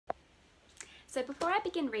So before I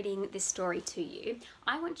begin reading this story to you,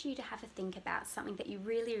 I want you to have a think about something that you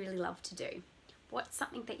really, really love to do. What's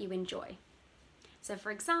something that you enjoy? So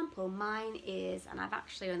for example, mine is, and I've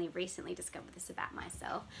actually only recently discovered this about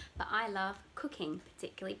myself, but I love cooking,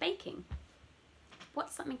 particularly baking.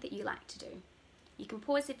 What's something that you like to do? You can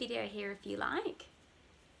pause the video here if you like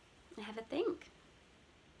and have a think.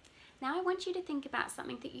 Now I want you to think about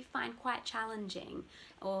something that you find quite challenging,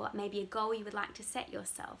 or maybe a goal you would like to set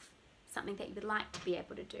yourself, something that you would like to be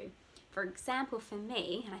able to do. For example, for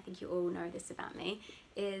me, and I think you all know this about me,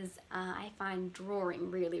 is I find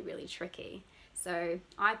drawing really, really tricky. So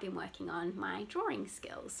I've been working on my drawing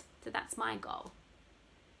skills. So that's my goal.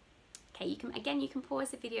 Okay, you can pause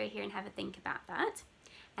the video here and have a think about that.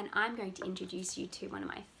 And I'm going to introduce you to one of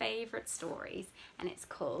my favorite stories, and it's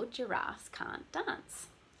called Giraffes Can't Dance.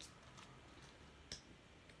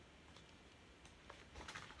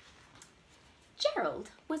 Gerald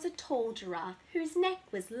was a tall giraffe whose neck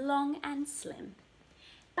was long and slim,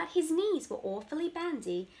 but his knees were awfully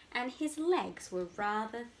bandy and his legs were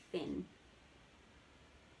rather thin.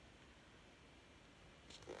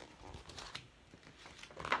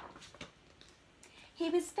 He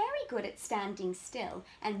was very good at standing still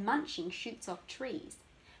and munching shoots off trees,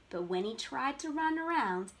 but when he tried to run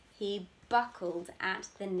around, he buckled at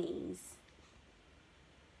the knees.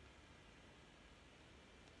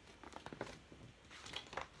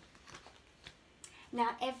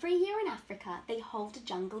 Now every year in Africa they hold a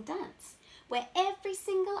jungle dance where every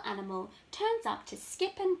single animal turns up to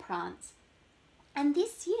skip and prance. And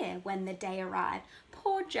this year when the day arrived,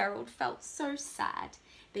 poor Gerald felt so sad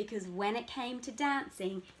because when it came to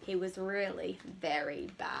dancing he was really very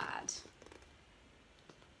bad.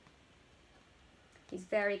 He's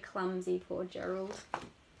very clumsy, poor Gerald.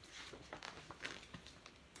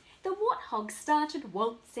 The warthogs started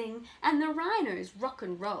waltzing and the rhinos rock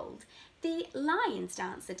and rolled. The lions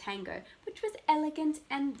danced a tango, which was elegant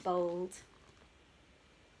and bold.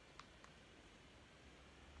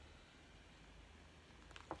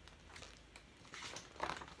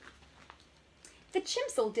 The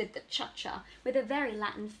chimps all did the cha-cha with a very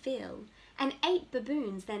Latin feel, and 8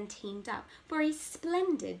 baboons then teamed up for a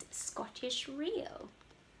splendid Scottish reel.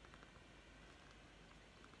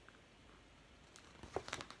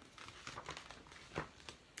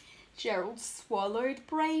 Gerald swallowed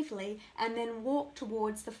bravely and then walked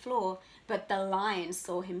towards the floor, but the lions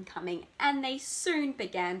saw him coming and they soon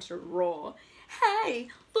began to roar. "Hey,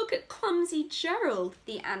 look at clumsy Gerald,"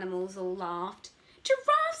 the animals all laughed.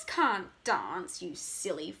 "Giraffes can't dance, you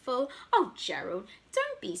silly fool. Oh, Gerald,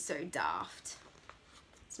 don't be so daft."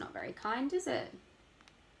 It's not very kind, is it?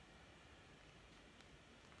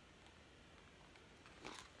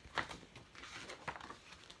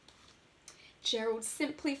 Gerald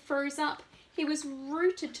simply froze up. He was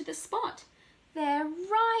rooted to the spot. "They're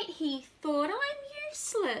right," he thought. "I'm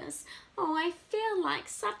useless. Oh, I feel like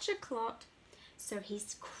such a clot." So he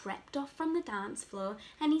crept off from the dance floor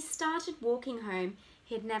and he started walking home.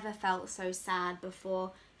 He'd never felt so sad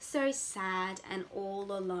before. So sad and all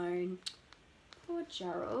alone. Poor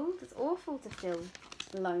Gerald. It's awful to feel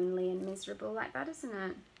lonely and miserable like that, isn't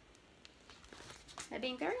it? They're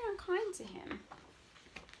being very unkind to him.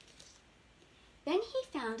 Then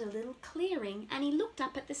he found a little clearing and he looked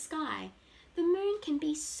up at the sky. "The moon can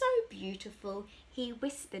be so beautiful," he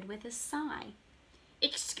whispered with a sigh.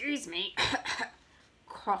 "Excuse me,"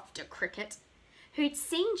 coughed a cricket, who'd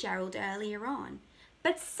seen Gerald earlier on.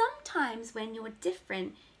 "But sometimes when you're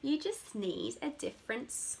different, you just need a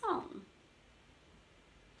different song."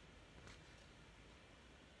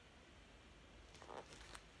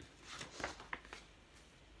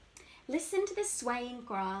 Listen to the swaying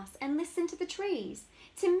grass and listen to the trees.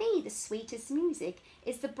 To me, the sweetest music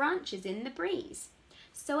is the branches in the breeze.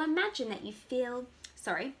 So imagine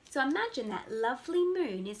that lovely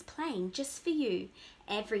moon is playing just for you.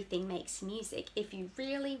 Everything makes music if you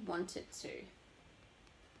really want it to.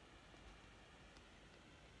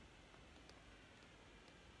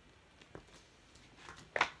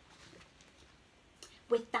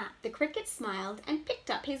 With that, the cricket smiled and picked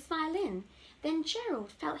up his violin. Then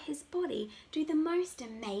Gerald felt his body do the most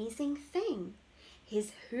amazing thing.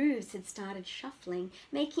 His hooves had started shuffling,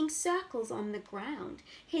 making circles on the ground.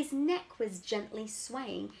 His neck was gently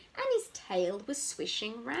swaying and his tail was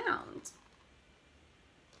swishing round.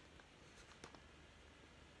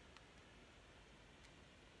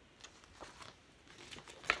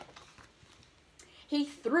 He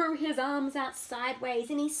threw his arms out sideways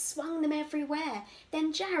and he swung them everywhere.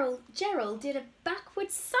 Then Gerald did a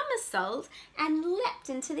backward somersault and leapt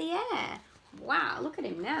into the air. Wow, look at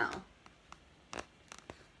him now.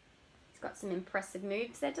 He's got some impressive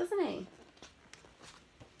moves there, doesn't he?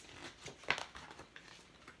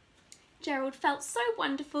 Gerald felt so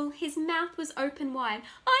wonderful, his mouth was open wide.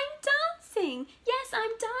 I'm dancing! Yes,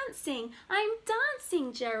 I'm dancing! I'm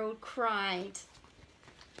dancing, Gerald cried.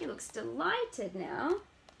 He looks delighted now.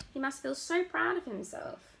 He must feel so proud of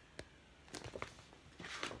himself.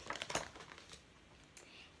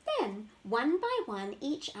 Then, one by one,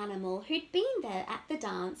 each animal who'd been there at the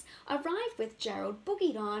dance arrived with Gerald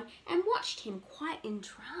boogied on and watched him quite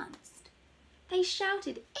entranced. They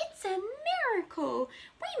shouted, "It's a miracle!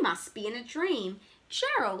 We must be in a dream.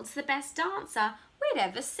 Gerald's the best dancer we'd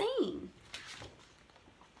ever seen."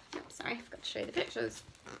 Oops, sorry, I forgot to show you the pictures.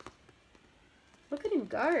 Look at him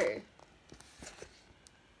go. He's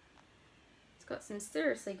got some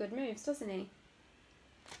seriously good moves, doesn't he?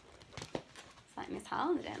 It's like Miss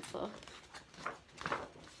Hall on the dance floor.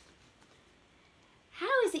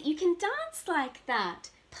 How is it you can dance like that?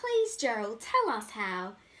 Please, Gerald, tell us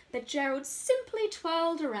how. But Gerald simply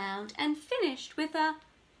twirled around and finished with a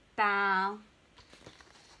bow.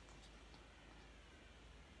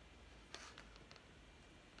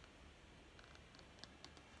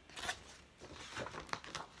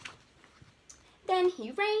 Then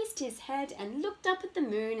he raised his head and looked up at the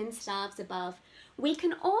moon and stars above. "We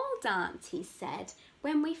can all dance," he said,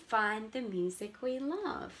 "when we find the music we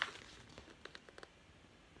love."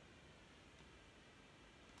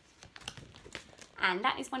 And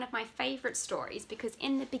that is one of my favourite stories because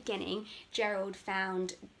in the beginning, Gerald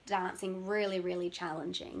found dancing really, really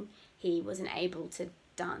challenging. He wasn't able to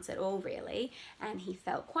dance at all, really, and he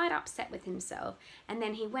felt quite upset with himself. And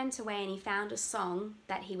then he went away and he found a song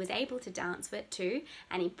that he was able to dance with too,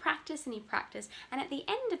 and he practiced, and at the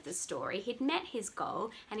end of the story, he'd met his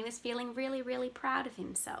goal and he was feeling really, really proud of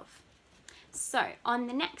himself. So, on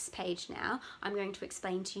the next page now, I'm going to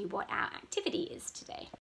explain to you what our activity is today.